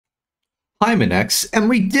Hymenex, and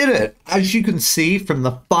we did it! As you can see from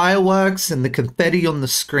the fireworks and the confetti on the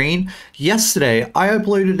screen, yesterday I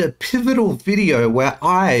uploaded a pivotal video where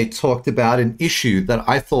I talked about an issue that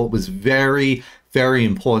I thought was very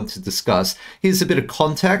important to discuss. Here's a bit of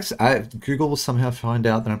context. Google will somehow find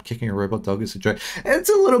out that I'm kicking a robot dog as a joke. It's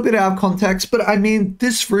a little bit out of context, but I mean,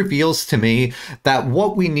 this reveals to me that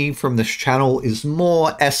what we need from this channel is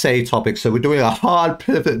more essay topics. So we're doing a hard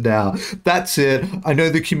pivot now. That's it. I know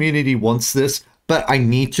the community wants this, but I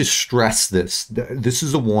need to stress this. This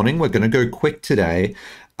is a warning. We're going to go quick today.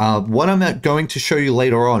 What I'm going to show you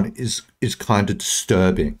later on is kind of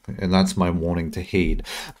disturbing, and that's my warning to heed.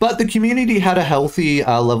 But the community had a healthy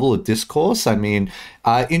level of discourse. I mean,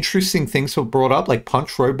 interesting things were brought up, like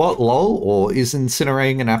Punch Robot, lol, or is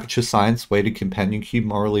incinerating an Aperture Science weighted companion cube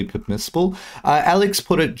morally permissible? Alex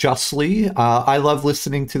put it justly. I love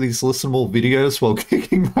listening to these listenable videos while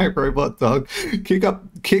kicking my robot dog. Kick up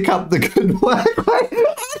the good work.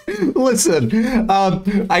 Listen,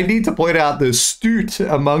 I need to point out the astute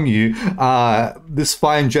among you, this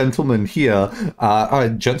fine gentleman here,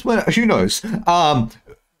 gentleman, who knows,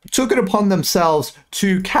 took it upon themselves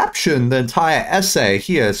to caption the entire essay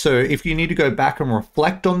here. So if you need to go back and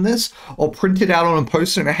reflect on this or print it out on a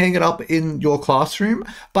poster and hang it up in your classroom,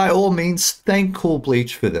 by all means, thank Cool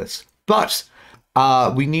Bleach for this. But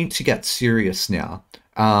we need to get serious now.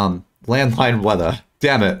 Landline weather.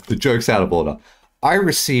 Damn it, the joke's out of order. I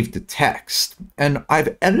received a text, and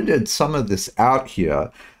I've edited some of this out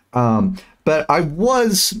here, but I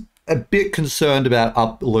was a bit concerned about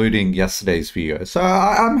uploading yesterday's video. So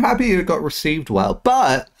I'm happy it got received well.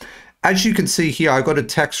 But as you can see here, I got a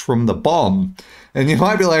text from the bomb, and you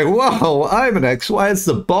might be like, whoa, Hymenex, why is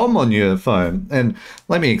the bomb on your phone? And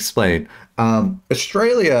let me explain.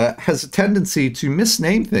 Australia has a tendency to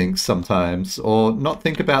misname things sometimes, or not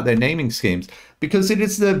think about their naming schemes, because it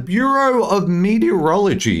is the Bureau of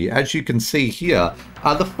Meteorology, as you can see here.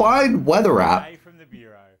 The fine weather app. From the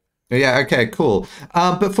Bureau. Yeah, okay, cool.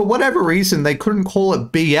 But for whatever reason, they couldn't call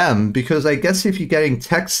it BM, because I guess if you're getting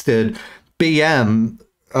texted BM,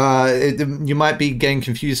 you might be getting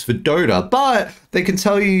confused for Dota, but they can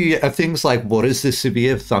tell you things like, what is this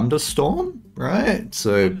severe thunderstorm, right?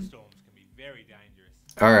 So Thunderstorms can be very dangerous.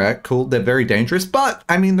 all right, cool. They're very dangerous. But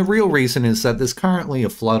I mean, the real reason is that there's currently a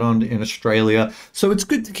flood on in Australia. So it's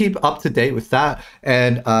good to keep up to date with that.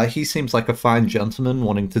 And he seems like a fine gentleman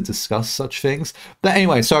wanting to discuss such things. But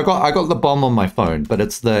anyway, so I got the bomb on my phone, but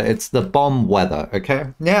it's the bomb weather. Okay.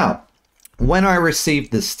 Now, when I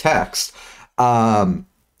received this text,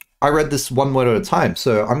 I read this one word at a time,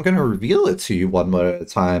 so I'm going to reveal it to you one word at a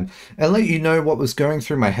time and let you know what was going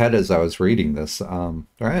through my head as I was reading this.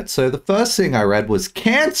 Right? So the first thing I read was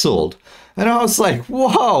cancelled, and I was like,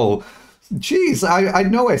 whoa, geez, I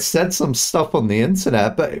know I said some stuff on the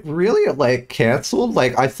internet, but really, like, cancelled?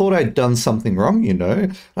 Like, I thought I'd done something wrong, you know?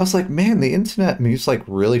 And I was like, man, the internet moves, like,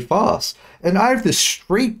 really fast. And I have this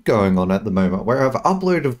streak going on at the moment where I've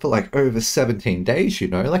uploaded for, like, over 17 days, you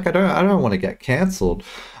know? Like, I don't want to get cancelled.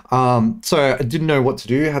 So I didn't know what to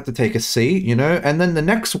do. I had to take a seat, you know? And then the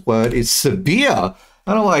next word is severe.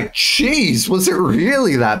 And I'm like, geez, was it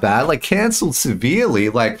really that bad? Like, canceled severely?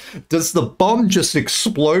 Like, does the bomb just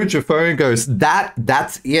explode your phone and goes,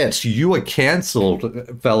 that's it. You are canceled,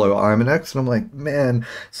 fellow Hymenex. And I'm like, man,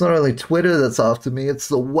 it's not only Twitter that's after me, it's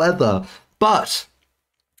the weather. But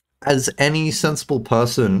as any sensible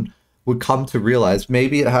person would come to realize,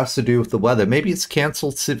 maybe it has to do with the weather. Maybe it's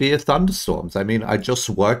canceled severe thunderstorms. I mean, I just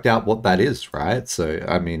worked out what that is, right? So,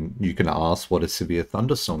 I mean, you can ask what a severe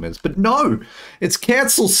thunderstorm is, but no, it's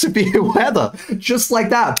canceled severe weather. Just like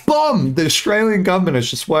that. Boom! The Australian government has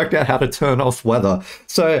just worked out how to turn off weather.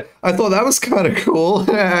 So I thought that was kind of cool.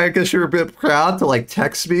 I guess you're a bit proud to like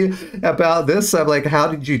text me about this. I'm like, how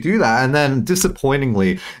did you do that? And then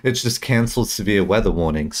disappointingly, it's just canceled severe weather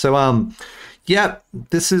warning. So, yeah,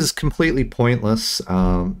 this is completely pointless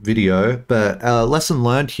video, but lesson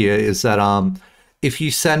learned here is that if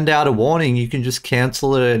you send out a warning, you can just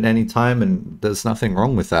cancel it at any time, and there's nothing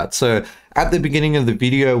wrong with that. So at the beginning of the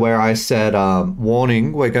video where I said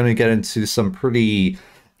warning, we're going to get into some pretty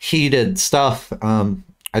heated stuff.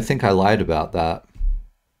 I think I lied about that.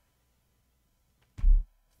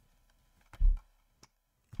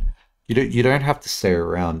 You don't have to stay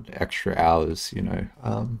around extra hours, you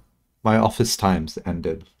know. My office times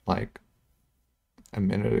ended like a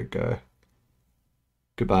minute ago.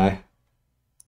 Goodbye.